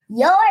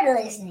You're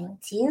listening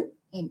to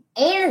an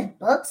Ada's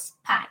Books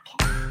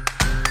podcast.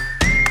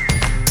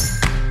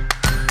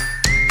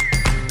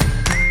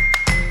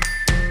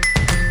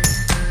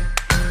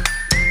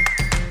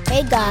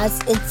 Hey guys,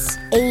 it's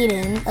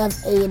Aiden of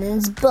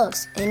Aiden's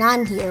Books, and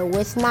I'm here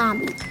with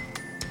Mommy.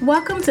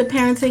 Welcome to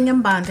Parenting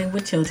and Bonding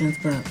with Children's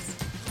Books.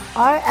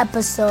 Our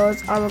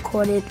episodes are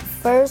recorded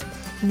first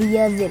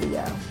via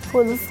video.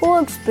 For the full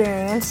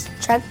experience,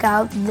 check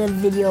out the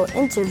video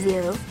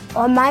interview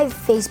on my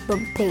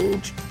Facebook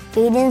page,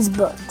 Aiden's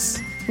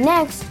Books.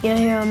 Next, you'll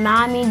hear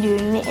Mommy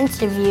doing the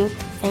interview.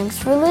 Thanks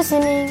for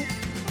listening.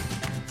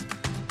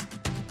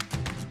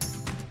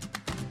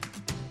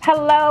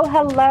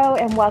 Hello,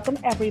 and welcome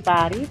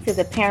everybody to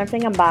the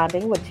Parenting and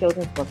Bonding with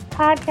Children's Books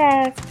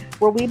podcast,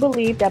 where we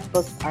believe that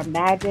books are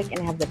magic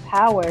and have the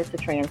power to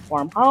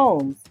transform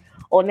homes.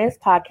 On this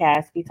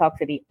podcast, we talk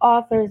to the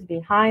authors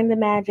behind the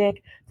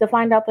magic to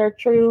find out their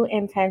true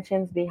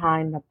intentions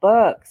behind the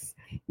books.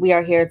 We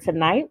are here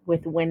tonight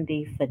with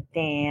Wendy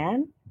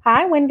Fedan.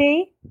 Hi,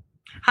 Wendy.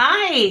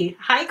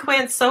 Hi,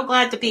 Quinn. So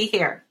glad to be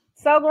here.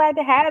 So glad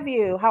to have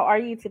you. How are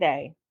you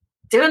today?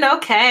 Doing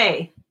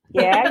okay.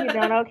 Yeah, you're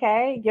doing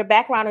okay. Your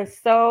background is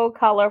so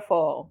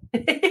colorful.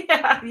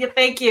 Yeah,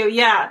 thank you.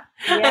 Yeah.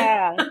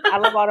 Yeah. I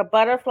love all the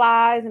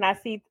butterflies, and I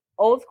see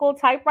old school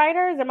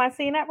typewriters. Am I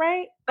seeing that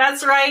right?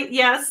 That's right.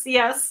 Yes.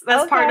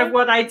 That's part of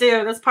what I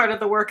do. That's part of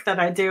the work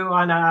that I do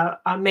on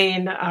a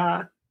main,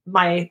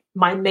 my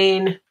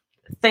main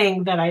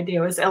thing that I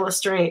do is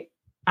illustrate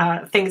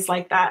things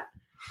like that.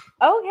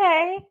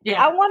 Okay.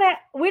 Yeah.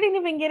 We didn't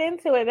even get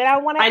into it, but I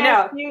want to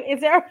ask you,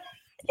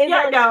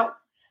 I know.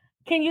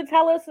 Can you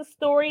tell us a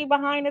story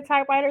behind the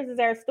typewriters? Is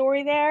there a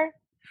story there?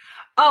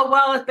 Oh,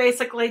 well, it's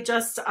basically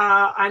just,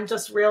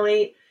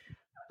 the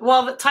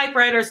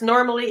typewriters,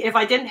 normally, if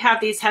I didn't have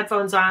these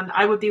headphones on,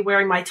 I would be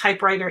wearing my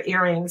typewriter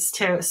earrings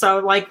too.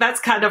 So that's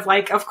kind of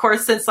of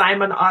course, since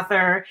I'm an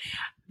author,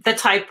 the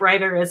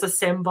typewriter is a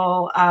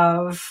symbol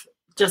of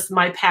just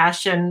my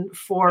passion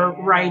for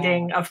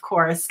writing, of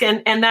course.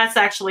 And that's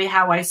actually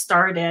how I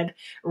started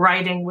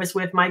writing, was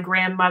with my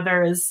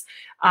grandmother's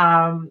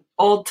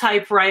old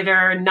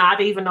typewriter,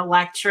 not even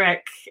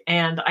electric.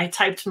 And I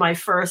typed my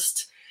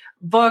first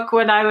book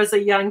when I was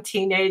a young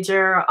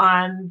teenager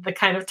on the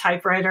kind of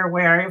typewriter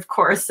where, of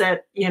course,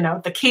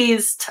 the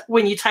keys,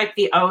 when you type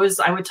the O's,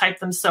 I would type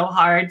them so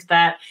hard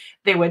that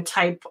they would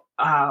type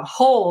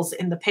holes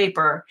in the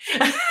paper.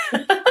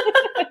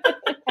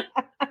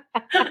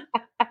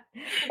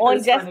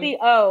 On just funny. The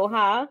O,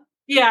 huh?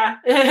 Yeah,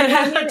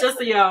 just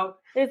the O.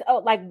 There's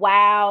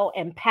wow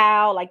and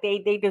pow,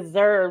 they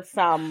deserve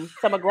some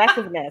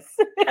aggressiveness.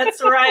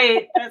 That's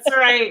right.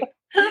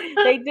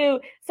 They do.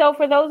 So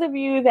for those of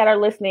you that are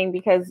listening,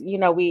 because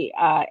we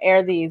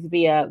air these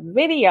via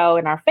video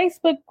in our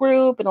Facebook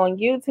group and on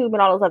YouTube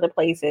and all those other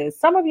places,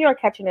 some of you are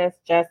catching us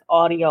just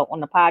audio on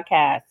the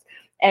podcast.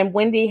 And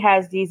Wendy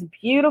has these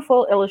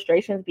beautiful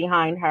illustrations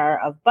behind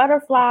her of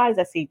butterflies.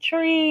 I see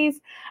trees.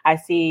 I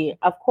see,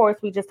 of course,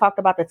 we just talked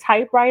about the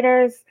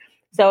typewriters.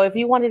 So if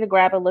you wanted to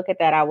grab a look at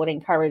that, I would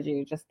encourage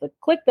you just to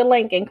click the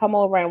link and come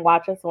over and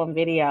watch us on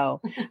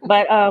video.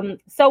 But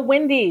so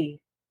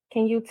Wendy,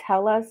 can you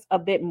tell us a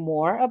bit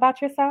more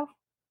about yourself?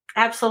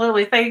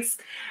 Absolutely. Thanks.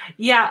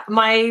 Yeah,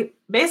 my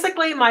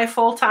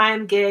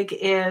full-time gig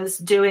is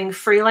doing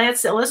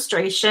freelance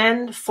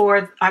illustration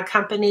for a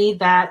company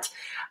that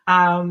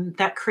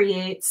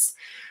creates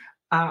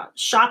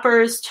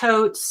shoppers,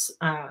 totes,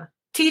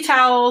 tea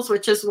towels,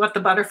 which is what the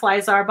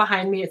butterflies are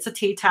behind me. It's a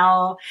tea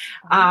towel,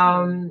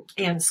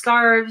 and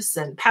scarves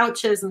and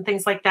pouches and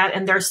things like that.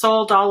 And they're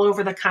sold all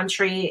over the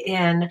country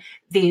in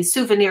these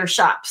souvenir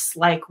shops.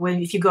 Like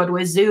if you go to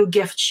a zoo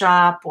gift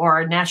shop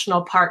or a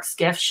national parks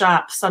gift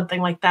shop,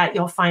 something like that,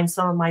 you'll find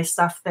some of my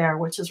stuff there,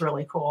 which is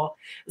really cool.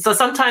 So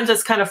sometimes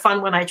it's kind of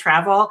fun when I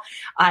travel.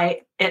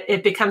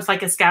 It becomes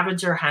like a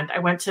scavenger hunt. I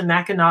went to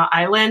Mackinac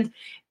Island,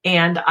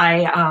 and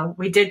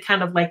we did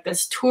kind of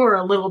this tour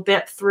a little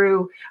bit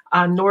through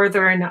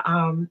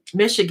northern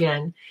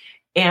Michigan.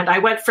 And I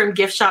went from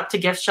gift shop to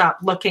gift shop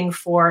looking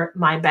for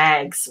my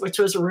bags, which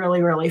was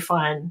really, really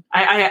fun.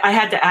 I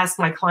had to ask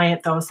my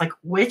client, though,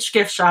 which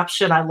gift shop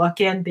should I look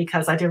in?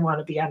 Because I didn't want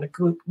to be on a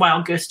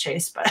wild goose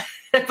chase. But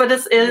it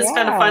is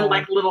kind of fun,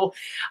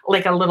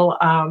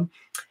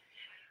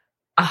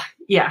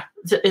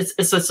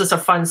 it's just a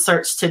fun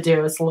search to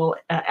do. It's a little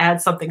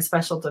add something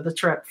special to the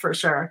trip for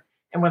sure.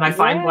 And when I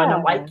find one,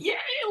 I'm like, yay,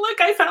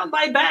 look, I found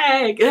my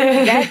bag.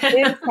 That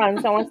is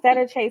fun. So instead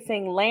of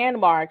chasing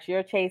landmarks,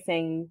 you're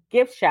chasing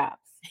gift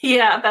shops.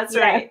 Yeah, that's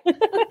right.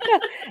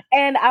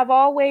 And I've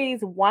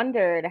always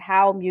wondered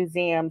how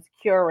museums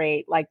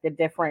curate the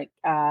different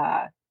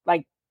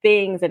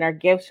things in their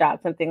gift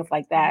shops and things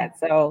like that.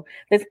 So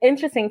it's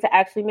interesting to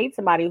actually meet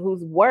somebody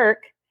whose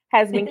work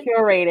has been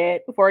curated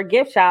for a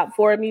gift shop,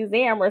 for a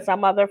museum, or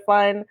some other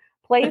fun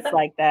place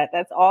like that.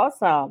 That's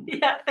awesome.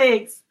 Yeah,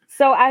 thanks.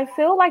 So I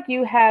feel like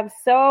you have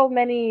so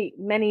many,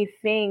 many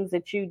things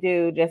that you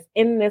do just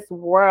in this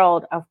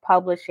world of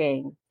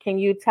publishing. Can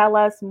you tell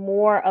us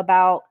more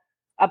about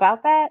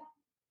that?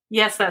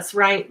 Yes, that's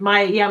right.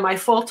 My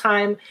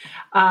full-time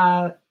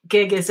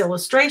gig is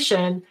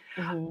illustration,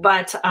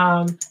 but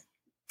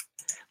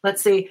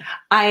let's see.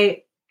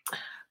 I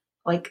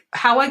like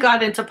how I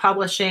got into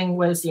publishing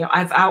was,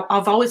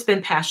 I've always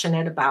been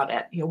passionate about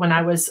it. When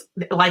I was,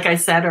 like I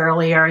said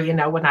earlier,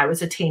 when I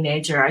was a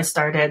teenager, I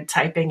started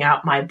typing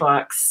out my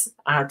books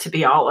to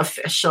be all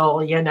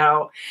official,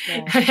 Yeah.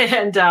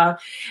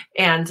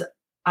 and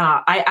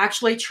I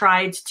actually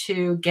tried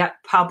to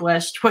get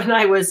published when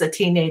I was a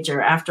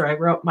teenager after I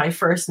wrote my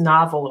first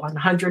novel on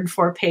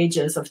 104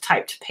 pages of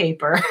typed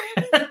paper.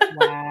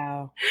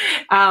 Wow.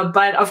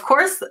 But of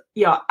course,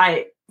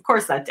 of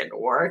course that didn't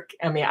work.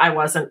 I mean, I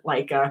wasn't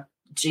like a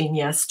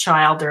genius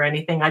child or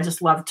anything. I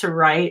just loved to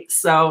write.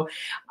 So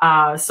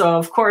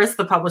of course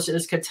the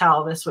publishers could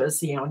tell this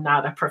was,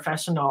 not a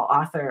professional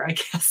author, I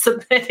guess,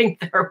 submitting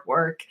their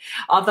work,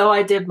 although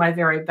I did my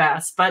very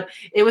best. But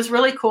it was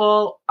really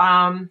cool.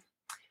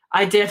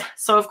 I did.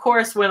 So of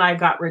course, when I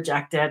got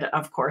rejected,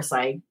 of course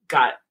I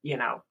got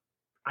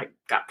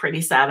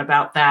pretty sad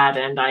about that.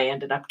 And I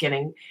ended up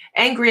getting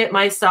angry at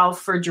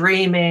myself for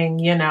dreaming,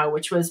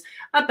 which was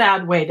a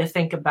bad way to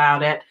think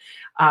about it.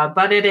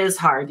 But it is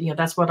hard.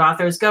 That's what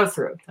authors go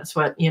through. That's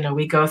what,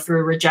 we go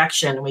through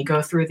rejection. We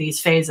go through these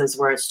phases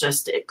where it's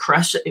just, it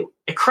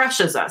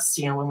crushes us,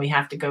 when we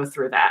have to go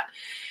through that.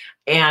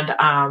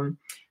 And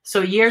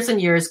so years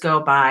and years go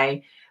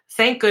by.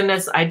 Thank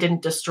goodness I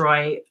didn't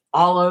destroy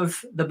all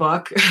of the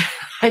book.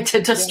 I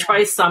did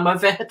destroy some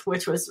of it,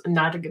 which was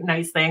not a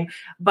nice thing.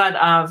 But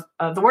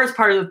the worst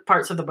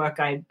parts of the book,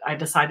 I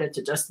decided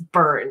to just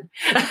burn,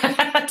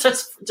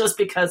 just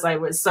because I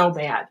was so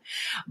mad.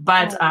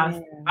 But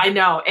I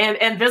know,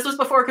 and this was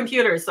before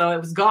computers, so it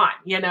was gone.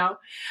 This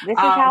is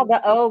how the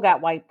O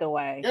got wiped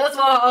away. That's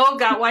how O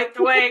got wiped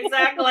away,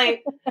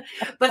 exactly.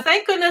 But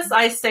thank goodness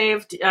I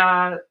saved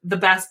the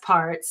best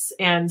parts,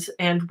 and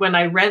when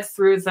I read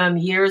through them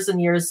years and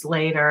years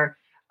later,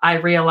 I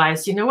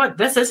realized, what,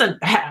 this isn't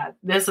bad.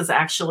 This is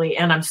actually,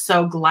 and I'm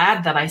so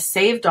glad that I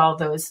saved all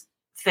those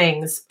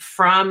things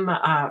from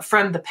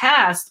the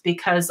past,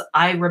 because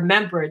I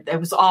remembered it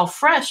was all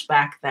fresh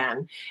back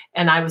then.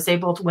 And I was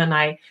able to, when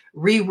I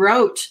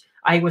rewrote,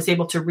 I was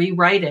able to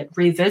rewrite it,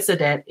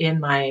 revisit it in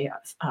my,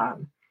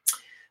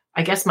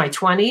 I guess my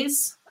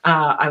 20s.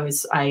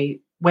 I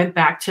went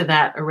back to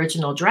that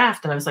original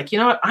draft and I was like,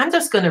 what, I'm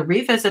just going to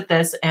revisit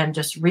this and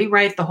just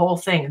rewrite the whole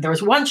thing. There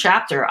was one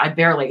chapter I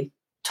barely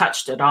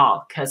touched at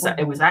all because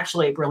it was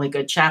actually a really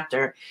good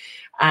chapter.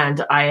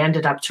 And I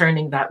ended up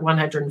turning that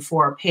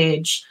 104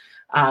 page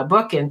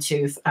book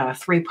into a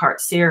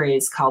 3-part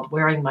series called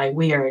Wearing My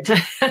Weird.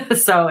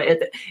 So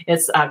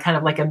it's kind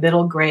of like a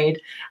middle grade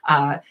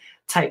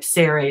type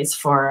series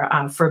for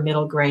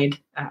middle grade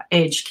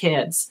age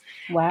kids.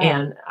 Wow.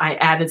 And I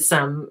added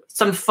some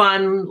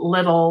fun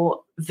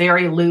little,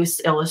 very loose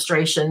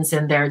illustrations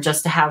in there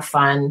just to have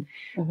fun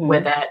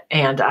with it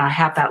and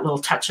have that little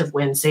touch of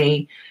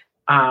whimsy.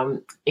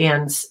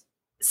 And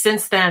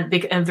since then,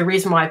 and the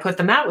reason why I put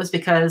them out was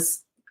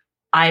because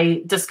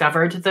I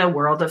discovered the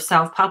world of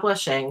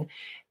self-publishing,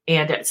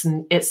 and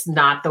it's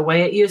not the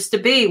way it used to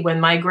be when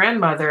my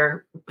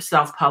grandmother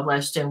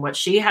self-published and what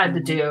she had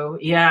to do.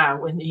 Yeah.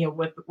 When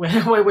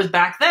it was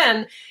back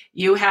then,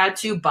 you had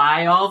to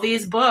buy all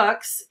these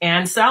books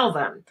and sell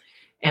them.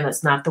 And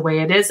it's not the way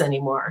it is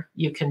anymore.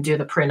 You can do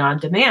the print on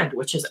demand,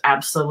 which is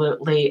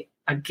absolutely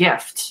a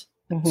gift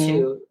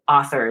to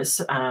authors.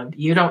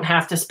 You don't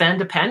have to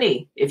spend a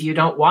penny if you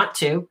don't want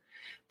to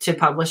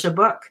publish a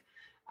book.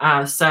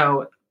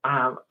 So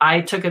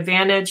I took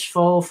advantage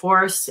full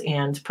force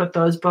and put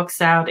those books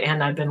out,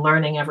 and I've been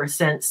learning ever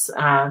since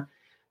how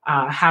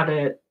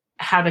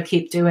to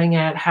keep doing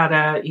it, how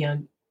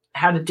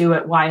to do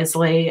it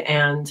wisely,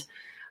 and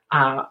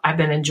I've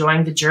been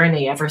enjoying the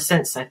journey ever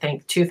since. I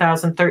think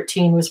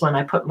 2013 was when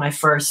I put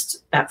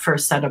that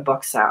first set of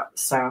books out.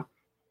 So.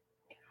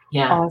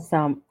 Yeah.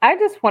 Awesome. I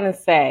just want to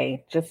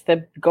say, just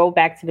to go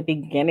back to the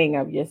beginning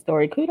of your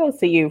story, kudos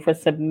to you for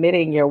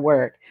submitting your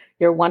work,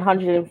 your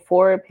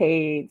 104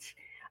 page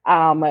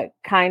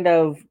kind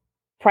of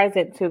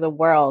present to the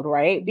world,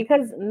 right?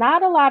 Because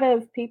not a lot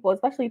of people,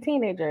 especially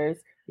teenagers,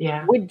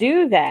 would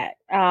do that.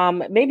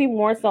 Maybe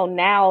more so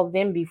now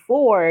than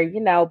before,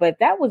 but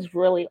that was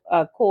really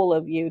cool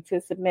of you to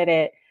submit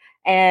it.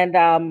 And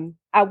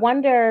I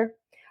wonder,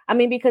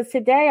 because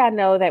today I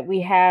know that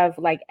we have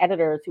like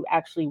editors who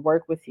actually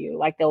work with you.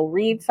 Like they'll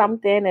read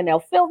something and they'll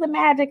feel the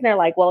magic. And they're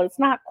like, well, it's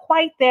not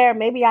quite there.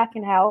 Maybe I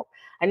can help.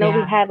 I know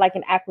we had like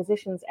an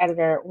acquisitions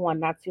editor one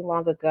not too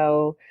long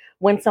ago,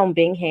 Winsome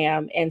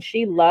Bingham, and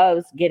she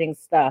loves getting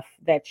stuff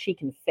that she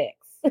can fix.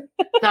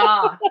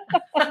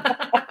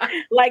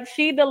 Like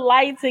she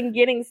delights in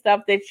getting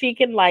stuff that she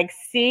can like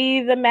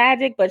see the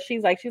magic, but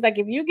she's like,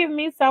 if you give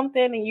me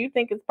something and you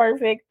think it's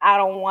perfect, I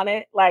don't want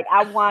it. Like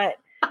I want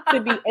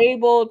to be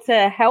able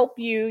to help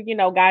you,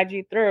 guide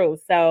you through.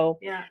 So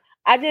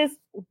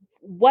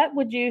what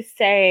would you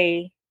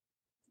say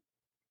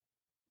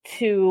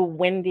to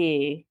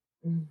Wendy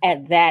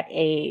at that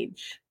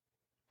age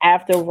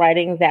after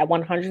writing that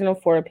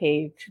 104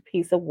 page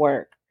piece of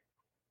work?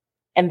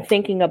 and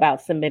thinking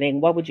about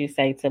submitting, what would you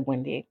say to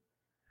Wendy?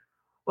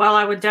 Well,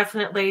 I would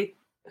definitely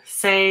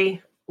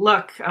say,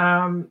 look,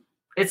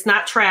 it's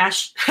not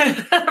trash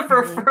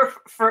for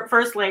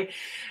firstly.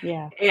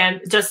 Yeah.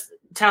 And just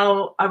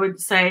I would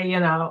say,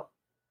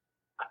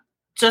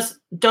 just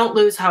don't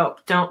lose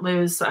hope. Don't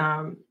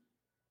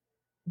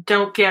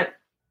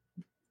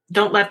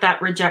let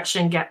that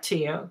rejection get to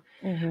you.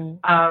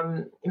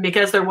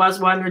 Because there was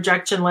one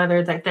rejection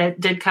letter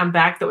that did come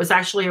back that was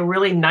actually a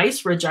really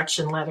nice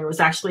rejection letter. It was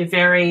actually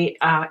very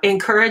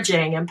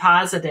encouraging and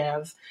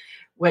positive,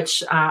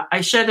 which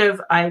I should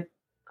have. I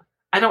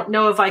don't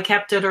know if I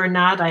kept it or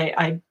not.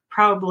 I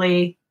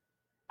probably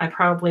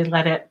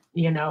let it,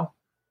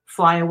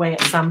 fly away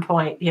at some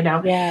point,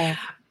 Yeah.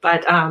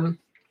 But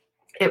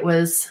it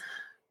was.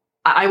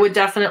 I would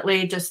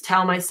definitely just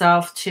tell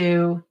myself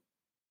to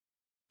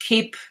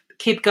keep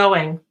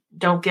going.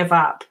 Don't give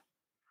up.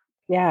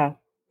 Yeah.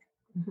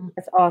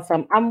 That's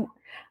awesome. I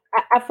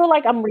feel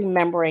like I'm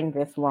remembering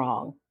this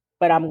wrong,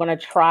 but I'm going to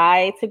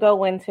try to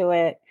go into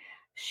it.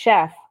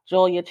 Chef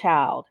Julia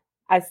Child.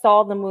 I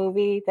saw the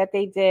movie that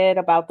they did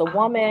about the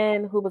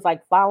woman who was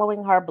like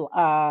following her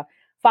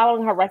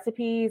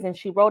recipes, and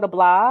she wrote a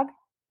blog.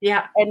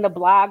 Yeah. And the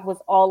blog was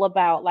all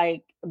about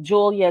like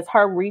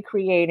her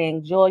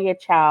recreating Julia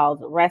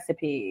Child's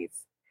recipes.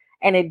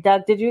 And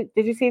did you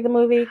see the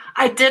movie?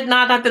 I did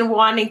not. I've been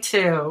wanting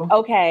to.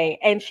 Okay.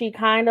 And she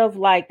kind of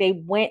like, they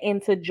went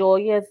into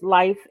Julia's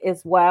life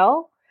as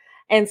well.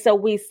 And so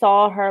we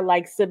saw her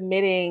like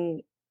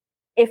submitting,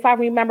 if I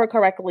remember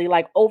correctly,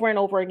 like over and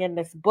over again,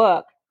 this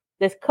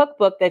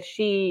cookbook that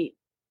she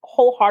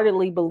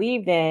wholeheartedly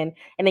believed in,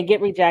 and then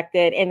get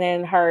rejected. And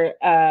then her,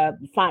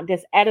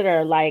 this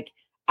editor, like,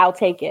 I'll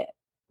take it.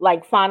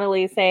 Like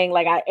finally saying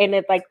like,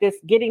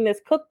 getting this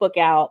cookbook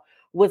out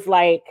was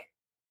like,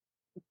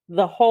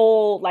 the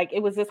whole, like,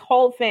 it was this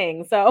whole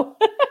thing. So,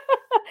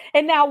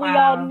 and now we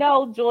all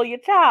know Julia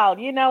Child,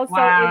 so it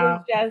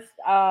was just,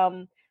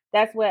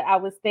 that's what I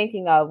was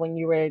thinking of when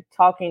you were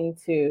talking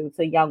to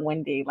young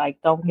Wendy, like,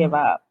 don't give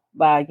up,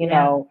 but,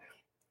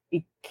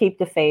 keep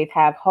the faith,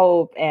 have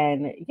hope.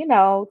 And,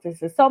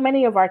 this is so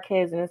many of our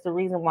kids. And it's the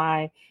reason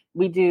why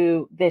we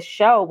do this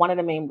show. One of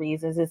the main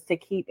reasons is to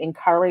keep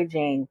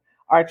encouraging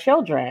our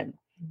children,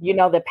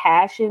 the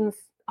passions.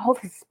 Oh,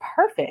 this is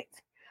perfect.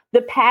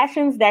 The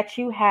passions that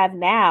you have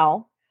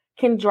now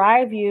can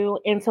drive you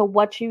into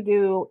what you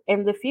do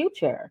in the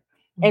future.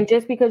 And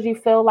just because you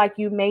feel like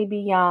you may be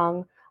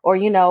young, or,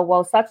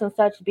 well, such and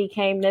such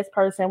became this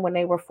person when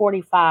they were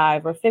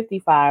 45 or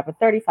 55 or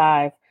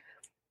 35,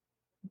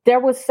 there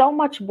was so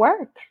much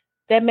work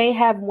that may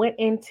have went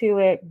into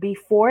it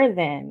before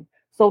then.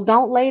 So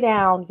don't lay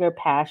down your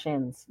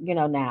passions,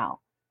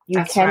 now.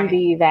 You can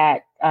be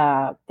that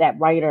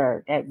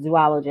writer, that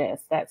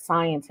zoologist, that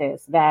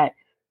scientist, that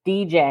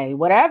DJ,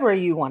 whatever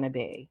you want to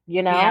be,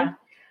 Yeah.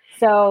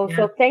 So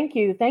thank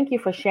you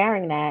for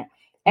sharing that.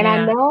 And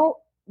I know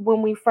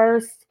when we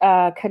first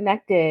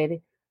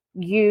connected,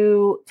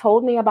 you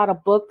told me about a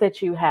book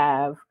that you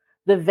have,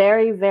 The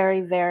Very, Very,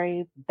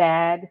 Very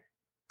Bad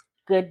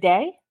Good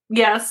Day.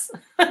 Yes.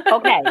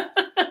 Okay.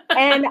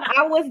 And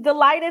I was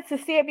delighted to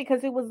see it,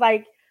 because it was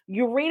like,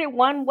 you read it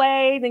one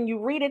way, then you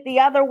read it the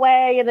other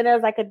way, and then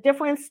there's like a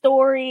different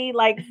story,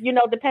 like,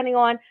 depending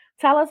on.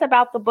 Tell us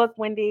about the book,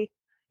 Wendy.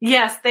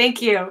 Yes,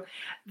 thank you.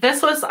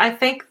 This was, I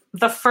think,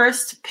 the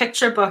first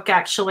picture book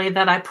actually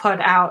that I put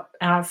out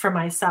for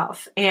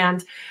myself,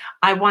 and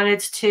I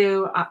wanted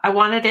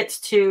it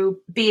to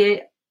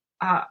be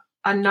a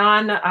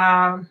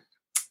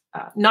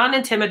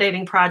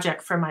non-intimidating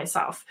project for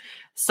myself.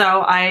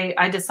 So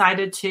I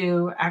decided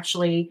to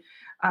actually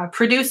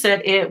produce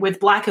it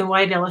with black and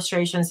white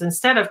illustrations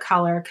instead of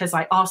color, because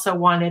I also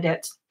wanted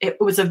it.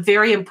 It was a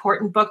very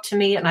important book to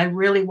me, and I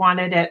really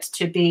wanted it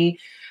to be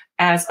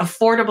as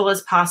affordable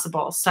as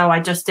possible. So I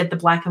just did the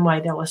black and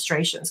white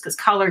illustrations, because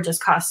color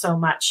just costs so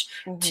much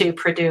to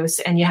produce,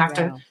 and you have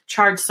to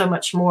charge so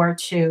much more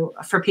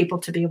for people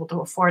to be able to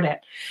afford it.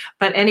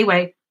 But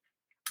anyway,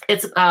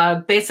 it's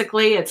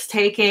basically it's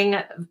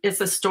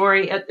a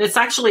story. It's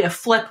actually a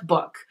flip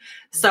book.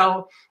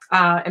 So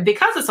and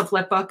because it's a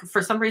flip book,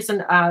 for some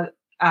reason,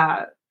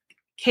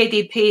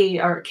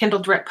 KDP or Kindle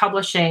Direct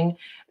Publishing,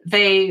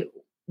 they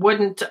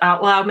wouldn't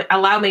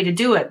allow me to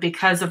do it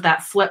because of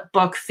that flip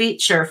book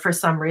feature. For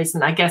some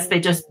reason, I guess they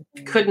just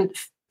couldn't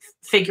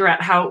figure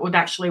out how it would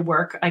actually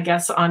work, I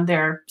guess, on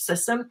their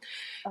system.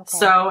 Okay.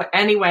 So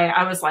anyway,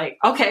 I was like,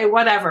 okay,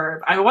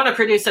 whatever. I want to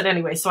produce it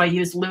anyway. So I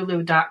used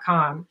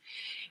lulu.com.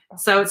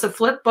 So it's a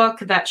flip book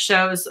that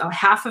shows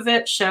half of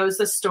it shows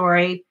the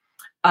story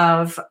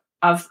of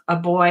a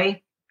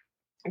boy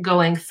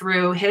going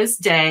through his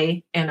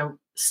day and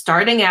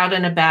starting out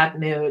in a bad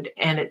mood,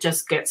 and it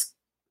just gets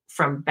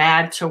from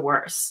bad to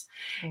worse.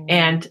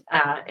 And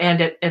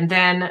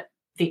then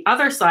the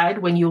other side,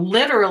 when you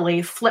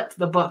literally flip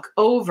the book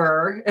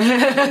over,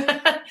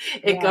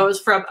 it goes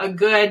from a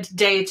good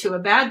day to a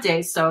bad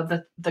day. So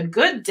the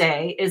good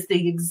day is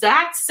the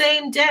exact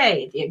same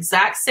day. The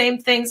exact same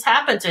things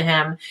happen to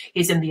him.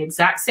 He's in the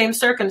exact same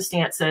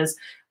circumstances,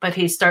 but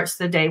he starts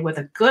the day with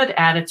a good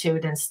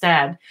attitude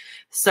instead.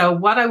 So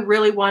what I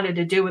really wanted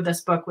to do with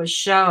this book was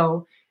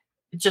show,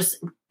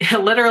 just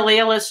literally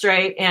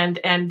illustrate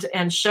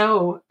and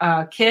show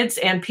kids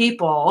and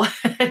people,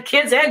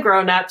 kids and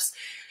grownups,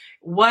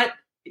 what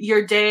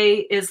your day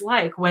is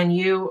like when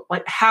you,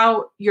 like,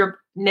 how your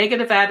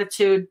negative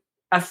attitude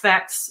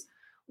affects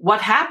what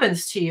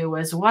happens to you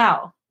as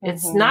well.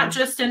 It's not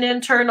just an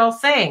internal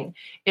thing.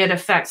 It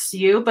affects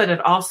you, but it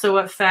also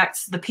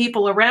affects the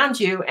people around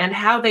you and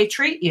how they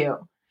treat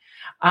you.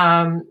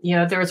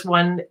 There's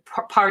one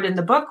part in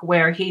the book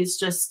where he's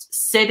just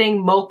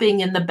sitting,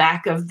 moping in the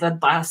back of the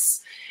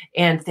bus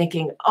and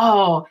thinking,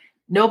 oh,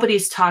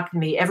 nobody's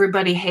talking to me.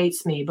 Everybody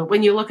hates me. But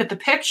when you look at the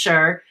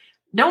picture,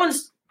 no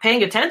one's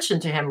paying attention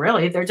to him,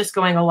 really. They're just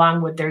going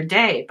along with their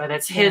day. But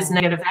it's his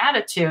negative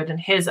attitude and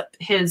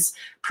his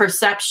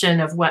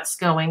perception of what's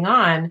going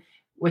on,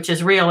 which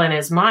is real in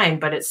his mind,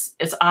 but it's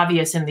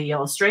obvious in the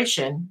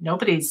illustration.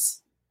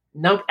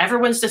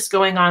 Everyone's just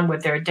going on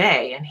with their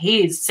day, and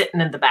he's sitting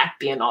in the back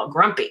being all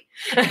grumpy.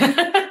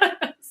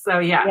 So,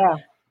 yeah.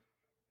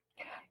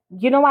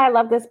 You know why I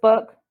love this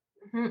book?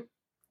 Mm-hmm.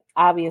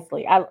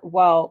 Obviously.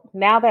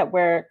 Now that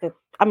we're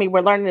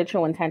learning the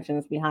true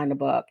intentions behind the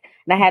book.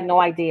 And I had no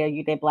idea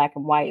you did black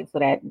and white so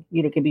that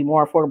it could be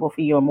more affordable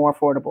for you and more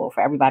affordable for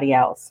everybody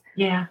else.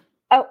 Yeah.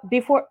 Oh,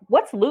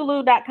 what's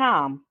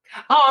lulu.com?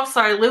 Oh, I'm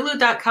sorry.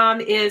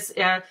 Lulu.com is,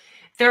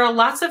 there are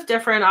lots of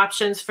different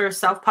options for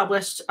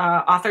self-published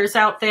authors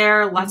out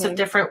there, lots of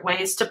different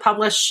ways to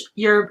publish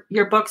your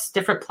books,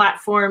 different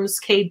platforms.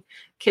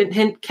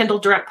 Kindle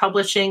Direct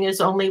Publishing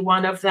is only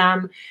one of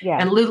them. Yeah.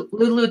 And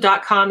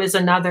Lulu.com is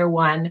another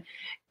one.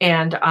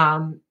 And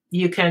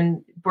you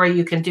can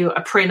do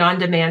a print on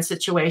demand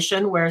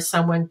situation where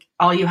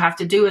all you have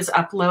to do is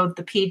upload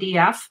the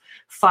PDF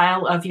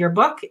file of your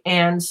book,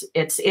 and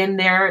it's in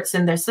their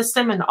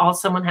system. And all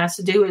someone has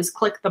to do is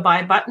click the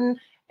buy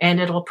button, and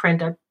it'll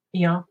print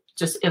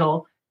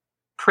it'll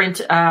print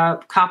a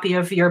copy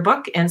of your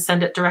book and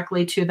send it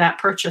directly to that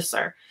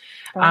purchaser.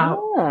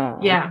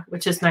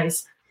 Which is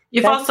nice.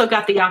 You've also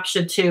got the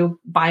option to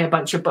buy a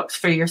bunch of books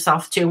for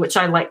yourself too, which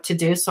I like to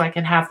do, so I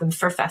can have them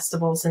for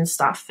festivals and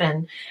stuff.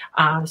 And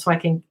so I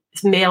can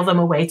mail them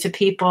away to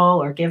people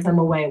or give them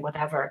away,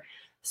 whatever.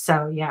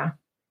 So, yeah.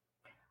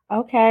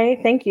 Okay.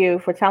 Thank you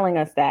for telling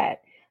us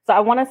that. So I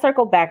want to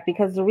circle back,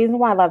 because the reason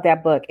why I love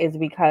that book is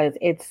because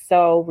it's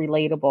so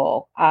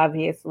relatable,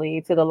 obviously,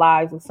 to the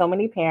lives of so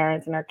many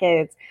parents and their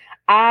kids.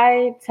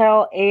 I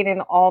tell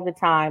Aiden all the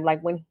time,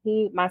 like when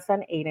my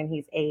son Aiden,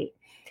 he's 8,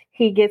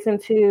 he gets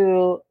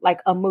into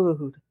like a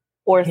mood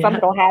or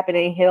something will happen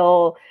and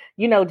he'll,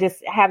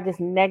 just have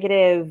this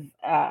negative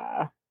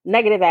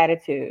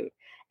attitude,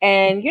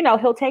 and,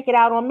 he'll take it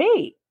out on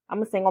me.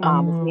 I'm a single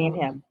mom. It's me and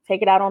him.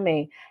 Take it out on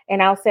me.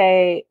 And I'll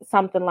say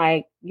something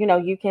like,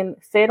 you can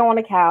sit on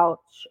the couch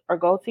or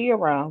go to your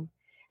room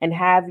and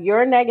have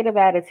your negative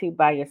attitude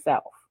by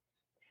yourself,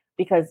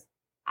 because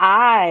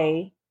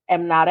I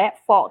am not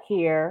at fault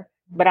here,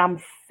 but I'm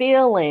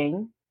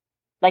feeling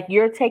like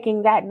you're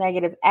taking that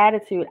negative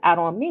attitude out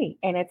on me,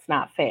 and it's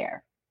not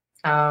fair.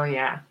 Oh,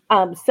 yeah.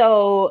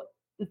 So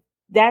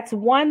that's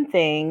one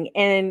thing.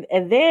 And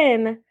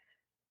then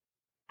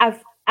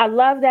I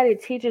love that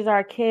it teaches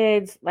our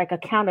kids like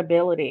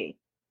accountability,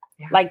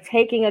 like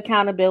taking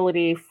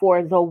accountability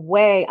for the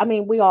way. I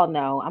mean, we all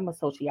know I'm a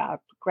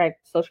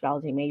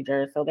sociology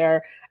major, so there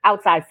are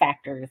outside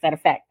factors that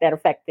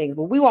affect things,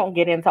 but we won't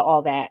get into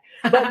all that.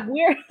 But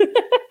we're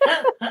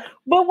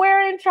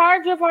in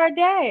charge of our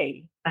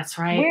day. That's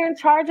right. We're in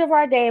charge of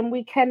our day, and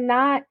we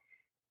can't,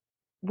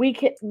 the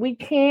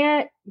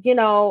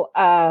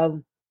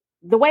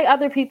way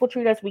other people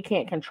treat us, we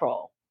can't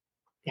control.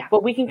 Yeah.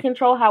 But we can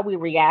control how we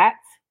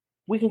react.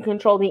 We can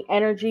control the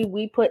energy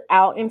we put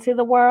out into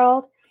the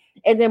world.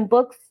 And then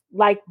books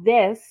like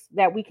this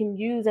that we can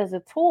use as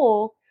a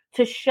tool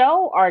to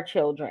show our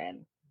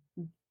children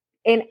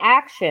in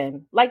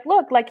action. Like,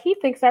 look, like he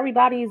thinks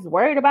everybody's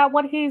worried about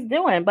what he's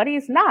doing, but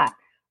he's not.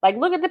 Like,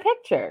 look at the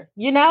picture,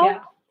 Yeah.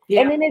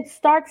 And then it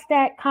starts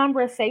that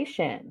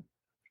conversation,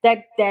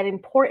 that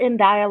important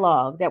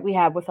dialogue that we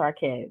have with our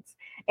kids.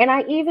 And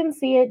I even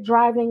see it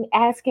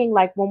asking,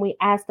 like when we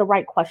ask the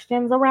right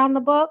questions around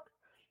the book,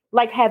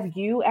 like, have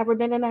you ever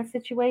been in that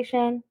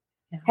situation?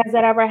 Yeah. Has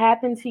that ever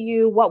happened to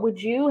you? What would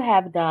you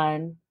have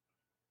done?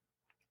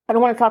 I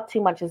don't want to talk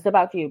too much. It's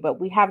about you, but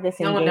we have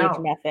this engage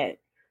method.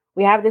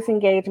 We have this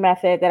engage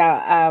method that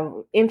I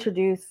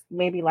introduced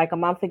maybe like a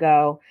month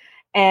ago.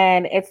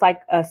 And it's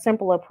like a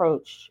simple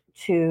approach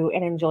to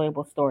an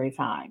enjoyable story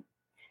time.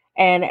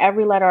 And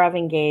every letter of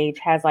engage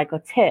has like a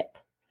tip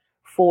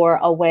for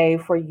a way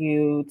for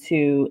you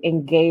to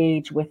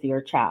engage with your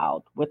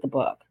child with the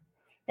book.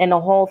 And the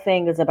whole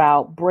thing is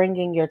about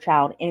bringing your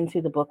child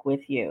into the book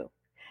with you.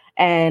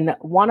 And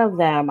one of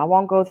them, I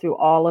won't go through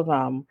all of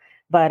them,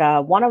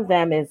 But one of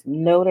them is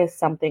notice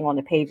something on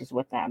the pages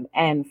with them.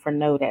 And for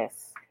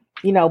notice,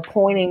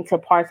 pointing to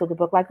parts of the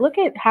book, like, look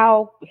at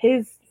how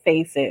his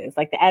face is,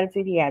 like the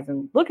attitude he has,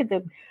 and look at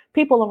the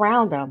people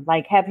around him.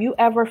 Like, have you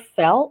ever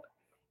felt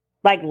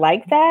like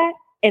that?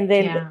 And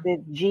then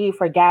the G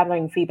for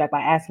gathering feedback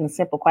by asking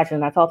simple questions.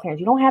 And I told parents,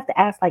 you don't have to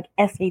ask like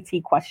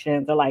SAT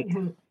questions or like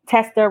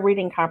test their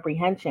reading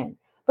comprehension,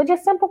 but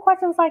just simple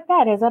questions like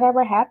that. Has that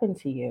ever happened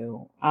to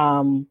you?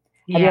 Have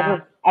you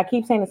ever, I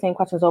keep saying the same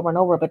questions over and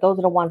over, but those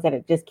are the ones that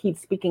it just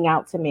keeps speaking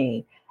out to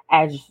me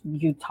as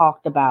you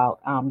talked about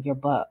your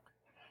book.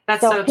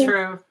 That's so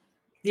true.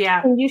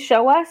 Yeah. Can you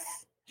show us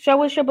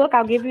your book?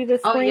 I'll give you the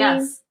screen. Oh,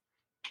 yes.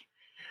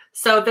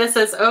 So this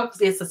is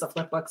a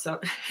flip book.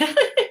 So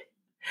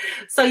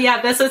so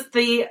this is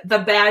the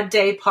bad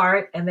day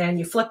part, and then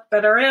you flip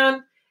it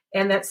around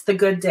and that's the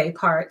good day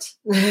part.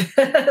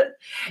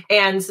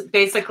 And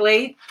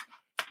basically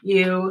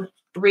you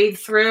read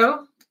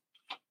through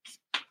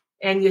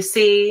and you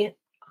see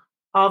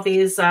all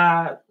these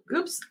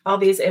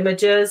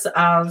images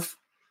of,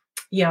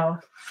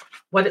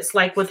 what it's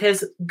like with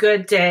his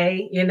good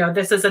day.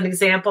 This is an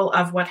example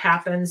of what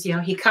happens.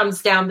 He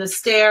comes down the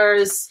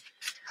stairs.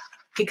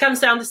 He comes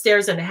down the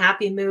stairs in a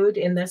happy mood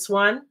in this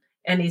one,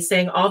 and he's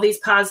saying all these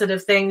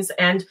positive things.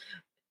 And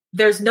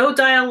there's no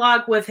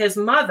dialogue with his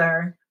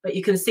mother, but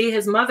you can see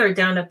his mother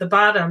down at the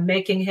bottom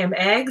making him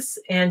eggs,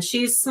 and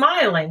she's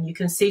smiling. You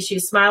can see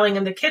she's smiling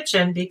in the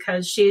kitchen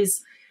because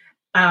she's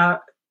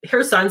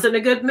her son's in a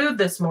good mood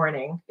this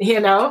morning,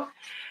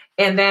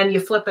 And then you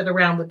flip it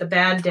around with the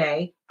bad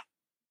day,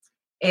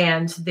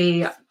 and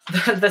the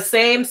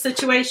same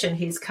situation.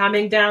 He's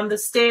coming down the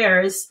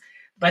stairs,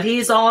 but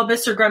he's all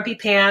Mr. Grumpy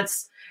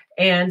Pants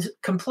and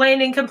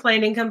complaining.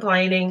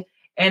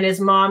 And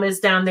his mom is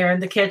down there in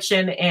the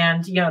kitchen.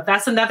 And,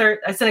 that's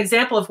an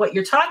example of what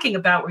you're talking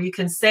about, where you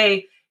can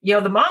say,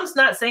 the mom's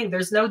not saying,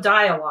 there's no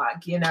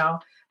dialogue,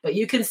 but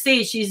you can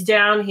see she's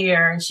down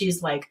here and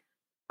she's like,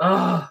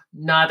 oh,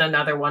 not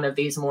another one of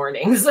these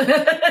mornings.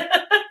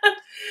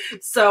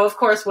 So, of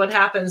course, what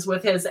happens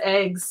with his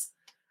eggs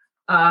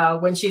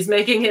when she's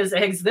making his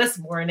eggs this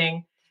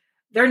morning,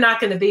 they're not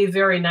going to be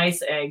very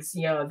nice eggs.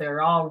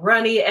 They're all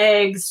runny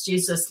eggs.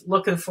 She's just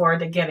looking forward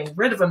to getting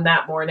rid of them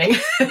that morning.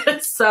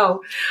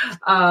 So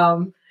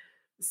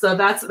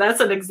that's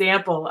an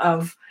example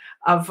of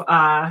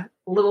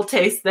little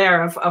taste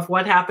there of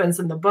what happens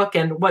in the book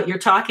and what you're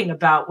talking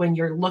about when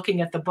you're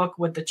looking at the book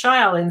with the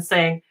child and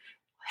saying,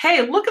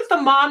 hey, look at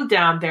the mom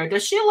down there.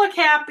 Does she look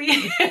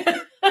happy?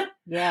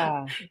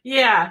 Yeah.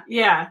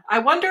 Yeah. I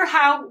wonder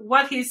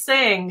what he's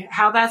saying,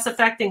 how that's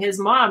affecting his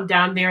mom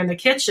down there in the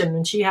kitchen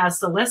when she has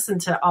to listen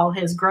to all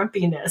his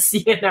grumpiness,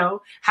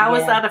 How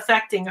is that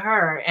affecting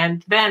her?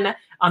 And then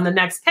on the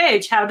next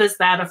page, how does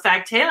that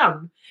affect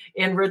him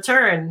in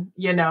return?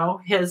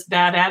 His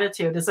bad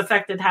attitude has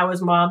affected how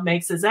his mom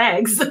makes his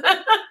eggs.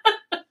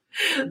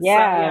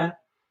 Yeah.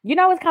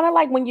 It's kind of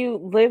like when you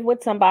live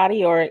with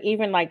somebody or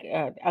even like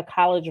a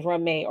college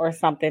roommate or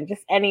something,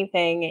 just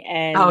anything.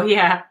 And,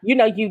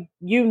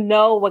 you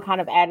know what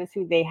kind of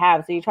attitude they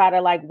have. So you try to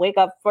like wake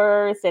up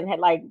first and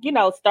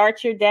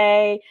start your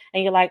day.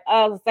 And you're like,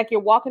 oh, it's like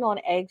you're walking on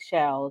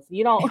eggshells.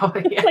 You don't. Oh,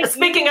 yeah. Like,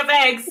 speaking of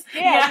eggs.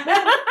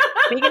 Yeah.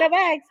 Speaking of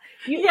eggs,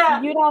 you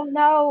don't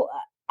know,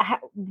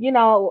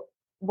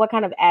 what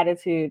kind of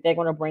attitude they're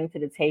going to bring to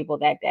the table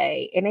that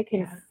day. And it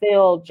can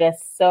feel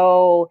just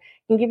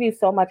can give you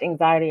so much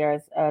anxiety, or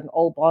as an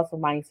old boss of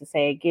mine used to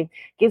say,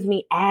 gives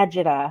me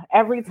agita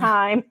every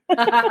time.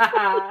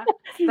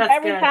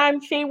 Every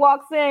time she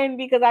walks in,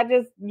 because I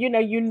just,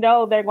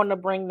 they're going to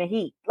bring the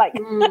heat. Like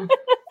they're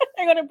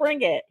going to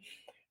bring it.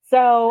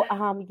 So,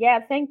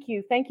 thank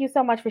you. Thank you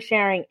so much for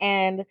sharing.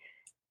 And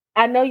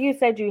I know you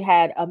said you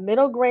had a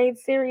middle grade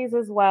series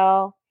as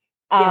well.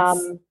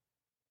 Yes.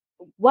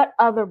 What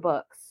other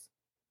books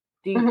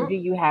do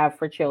you have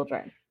for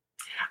children?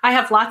 I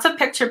have lots of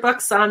picture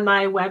books on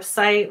my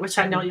website, which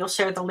I know you'll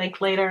share the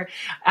link later.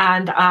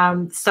 And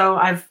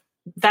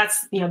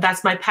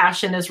that's my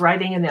passion, is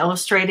writing and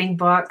illustrating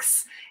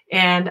books.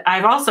 And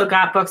I've also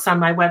got books on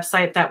my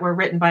website that were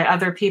written by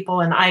other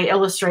people, and I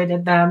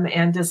illustrated them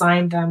and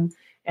designed them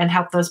and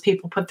helped those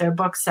people put their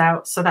books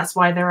out. So that's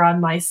why they're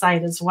on my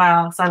site as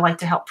well. So I like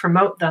to help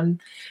promote them,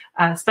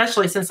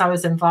 especially since I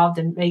was involved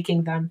in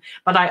making them.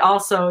 But I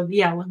also,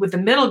 with the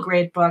middle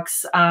grade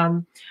books,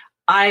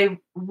 I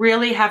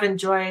really have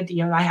enjoyed,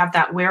 I have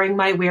that Wearing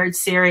My Weird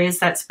series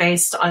that's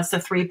based on, it's a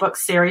 3-book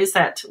series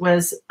that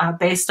was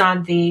based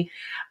on the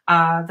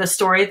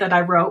story that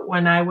I wrote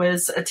when I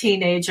was a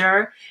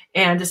teenager.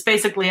 And it's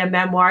basically a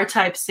memoir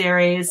type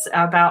series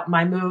about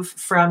my move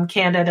from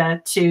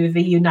Canada to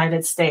the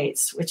United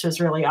States, which is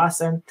really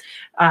awesome.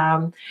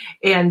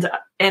 And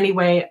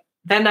anyway,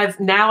 then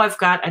I've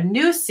got a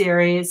new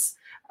series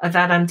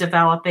that I'm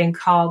developing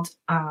called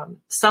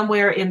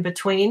Somewhere in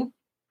Between.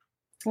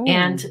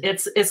 And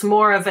it's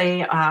more of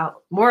a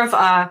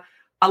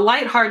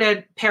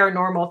lighthearted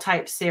paranormal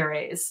type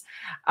series.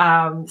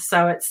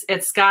 So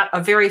it's got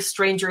a very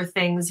Stranger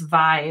Things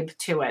vibe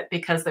to it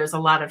because there's a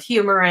lot of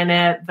humor in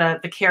it.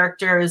 The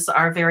characters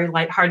are very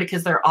lighthearted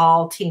because they're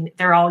all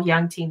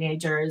young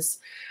teenagers.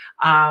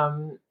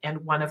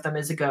 And one of them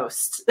is a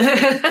ghost.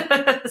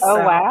 Oh,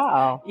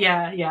 wow.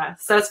 Yeah.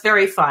 So it's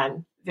very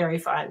fun. Very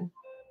fun.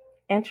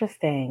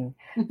 Interesting.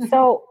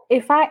 So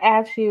if I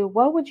ask you,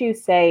 what would you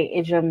say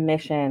is your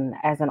mission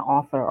as an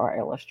author or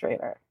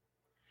illustrator?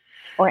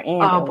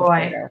 Illustrator?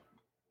 Boy.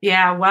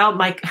 Yeah, well,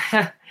 Mike,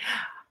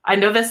 I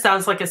know this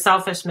sounds like a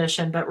selfish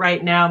mission, but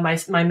right now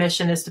my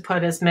mission is to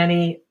put as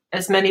many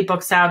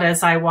books out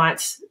as I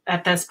want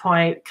at this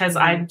point, because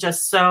I'm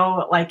just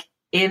so like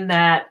in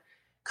that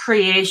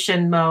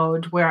creation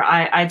mode where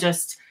I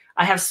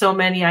have so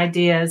many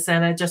ideas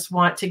and I just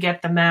want to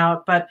get them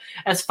out. But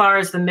as far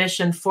as the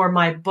mission for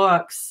my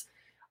books,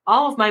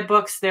 all of my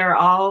books,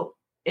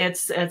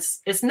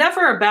 it's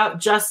never about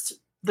just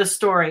the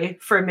story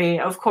for me,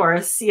 of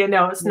course,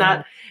 it's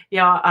not,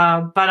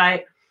 but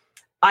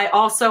I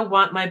also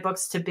want my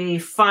books to be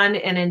fun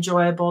and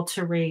enjoyable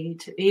to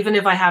read. Even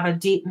if I have a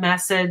deep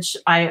message,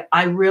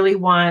 I really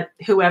want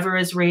whoever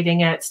is reading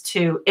it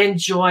to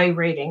enjoy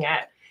reading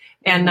it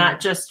and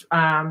not just,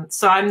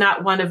 so I'm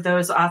not one of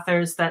those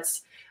authors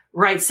that's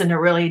writes in a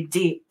really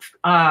deep,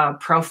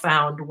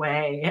 profound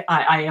way.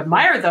 I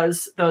admire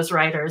those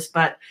writers,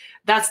 but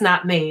that's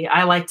not me.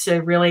 I like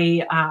to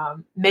really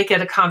make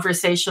it a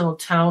conversational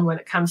tone when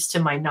it comes to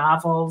my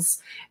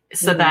novels,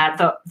 so that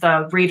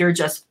the reader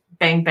just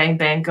bang, bang,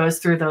 bang goes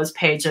through those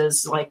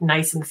pages like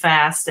nice and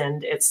fast,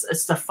 and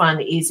it's a fun,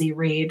 easy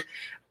read,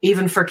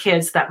 even for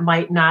kids that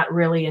might not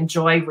really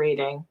enjoy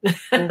reading.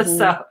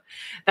 So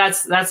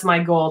that's my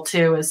goal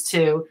too, is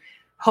to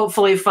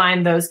hopefully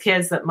find those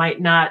kids that might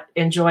not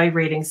enjoy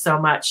reading so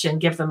much and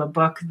give them a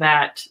book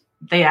that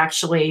they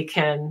actually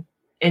can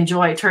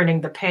enjoy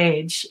turning the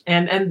page.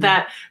 And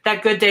that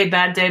Good Day,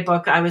 Bad Day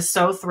book, I was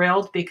so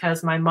thrilled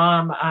because my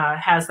mom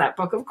has that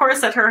book, of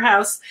course, at her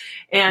house.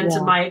 And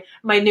my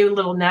new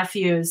little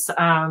nephews,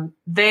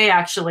 they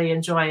actually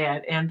enjoy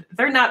it. And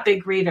they're not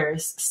big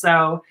readers.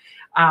 So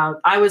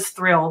I was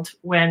thrilled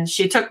when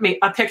she took me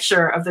a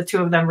picture of the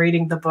two of them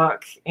reading the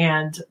book,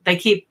 and they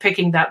keep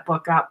picking that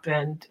book up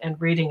and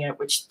reading it,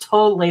 which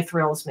totally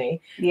thrills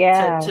me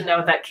to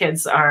know that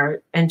kids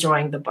are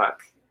enjoying the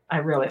book. I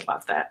really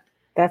love that.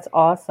 That's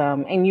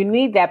awesome. And you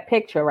need that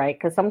picture, right?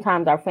 Because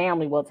sometimes our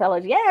family will tell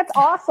us, yeah, it's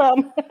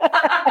awesome.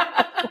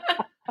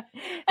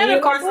 And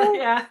of course,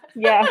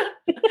 yeah.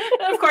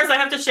 Of course, I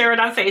have to share it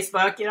on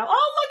Facebook.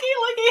 Oh,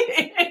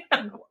 looky.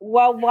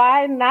 Well,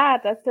 why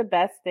not? That's the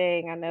best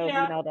thing. I know,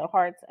 the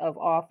hearts of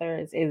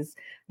authors is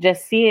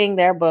just seeing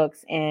their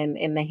books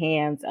in the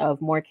hands of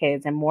more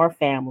kids and more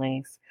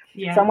families.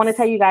 Yes. So I want to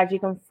tell you guys, you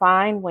can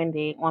find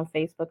Wendy on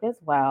Facebook as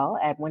well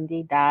at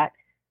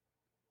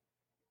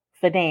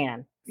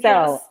wendy.fedan.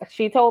 So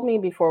she told me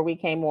before we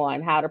came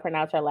on how to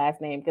pronounce her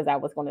last name because I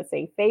was going to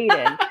say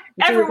Fedan.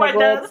 Everyone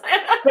does.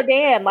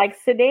 Fedan, like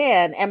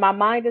sedan. And my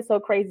mind is so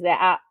crazy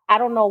that I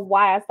don't know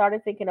why I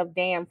started thinking of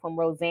Dan from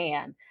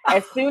Roseanne.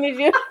 As soon as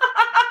you...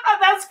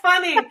 That's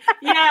funny.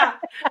 Yeah.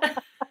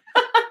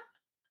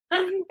 As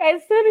soon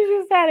as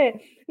you said it.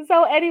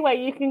 So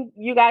anyway,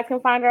 you guys can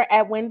find her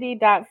at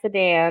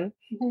wendy.fedan.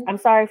 I'm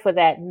sorry for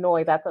that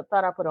noise. I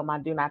thought I put on my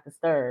do not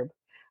disturb.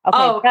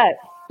 Okay, cut.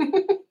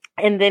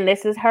 And then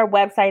this is her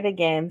website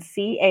again,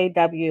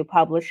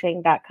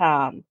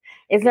 cawpublishing.com.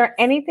 Is there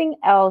anything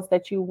else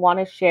that you want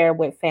to share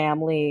with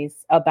families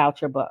about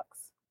your books?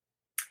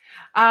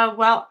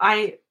 Well,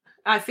 I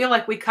feel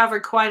like we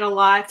covered quite a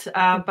lot,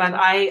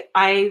 but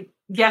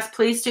yes,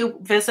 please do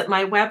visit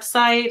my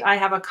website. I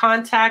have a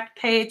contact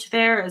page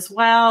there as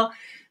well.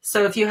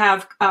 So if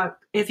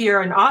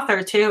you're an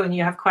author too, and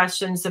you have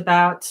questions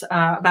about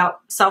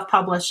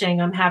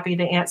self-publishing, I'm happy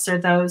to answer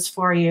those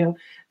for you,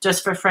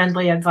 just for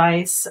friendly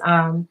advice,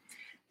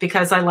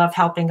 because I love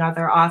helping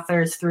other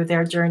authors through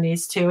their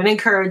journeys too, and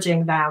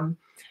encouraging them,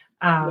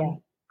 and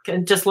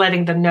just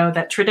letting them know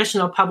that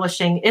traditional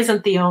publishing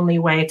isn't the only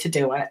way to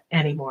do it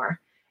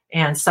anymore.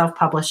 And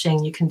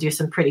self-publishing, you can do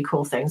some pretty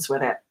cool things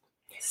with it.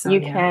 So,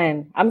 you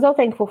can. I'm so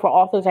thankful for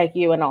authors like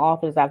you and the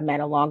authors I've met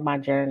along my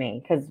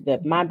journey, because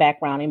my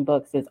background in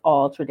books is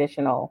all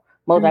traditional.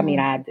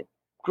 I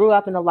grew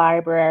up in the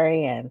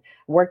library and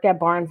worked at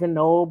Barnes and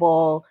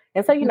Noble.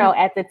 And so,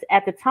 at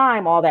the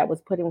time, all that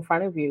was put in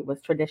front of you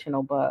was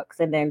traditional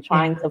books. And then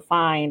trying to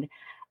find,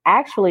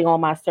 actually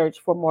on my search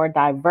for more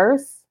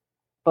diverse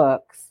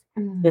books,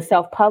 the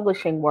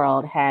self-publishing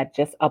world had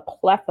just a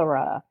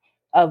plethora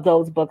of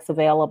those books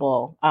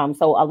available.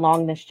 So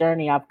along this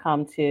journey, I've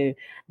come to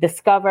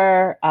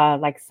discover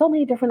like so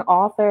many different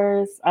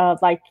authors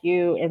like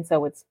you. And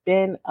so it's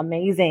been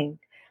amazing.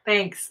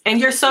 Thanks. And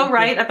you're so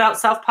right about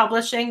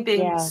self-publishing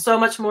being so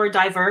much more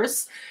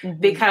diverse,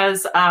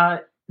 because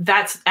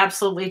that's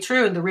absolutely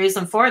true. And the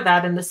reason for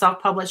that, in the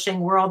self-publishing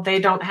world, they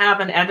don't have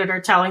an editor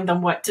telling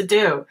them what to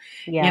do.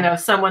 Yeah.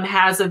 Someone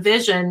has a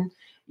vision,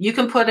 you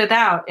can put it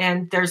out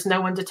and there's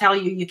no one to tell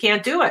you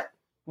can't do it.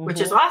 which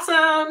is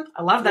awesome.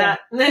 I love that.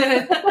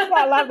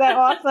 I love that.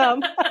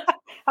 Awesome.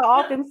 I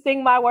often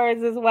sing my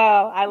words as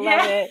well. I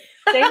love it.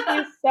 Thank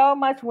you so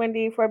much,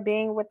 Wendy, for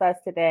being with us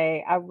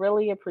today. I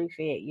really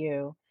appreciate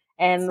you.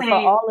 And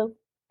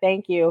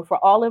thank you for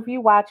all of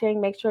you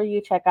watching. Make sure you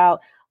check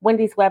out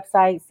Wendy's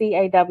website,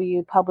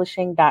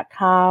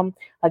 cawpublishing.com.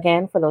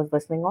 Again, for those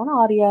listening on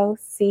audio,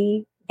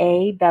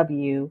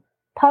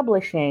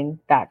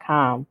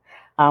 cawpublishing.com.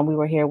 We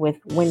were here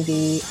with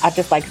Wendy. I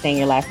just like saying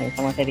your last name,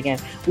 so I want to say it again.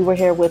 We were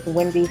here with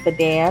Wendy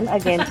Fedan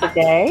again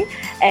today.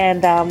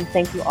 And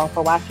thank you all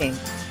for watching.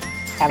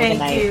 Have a good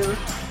night.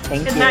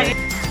 Thank you. Good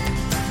night.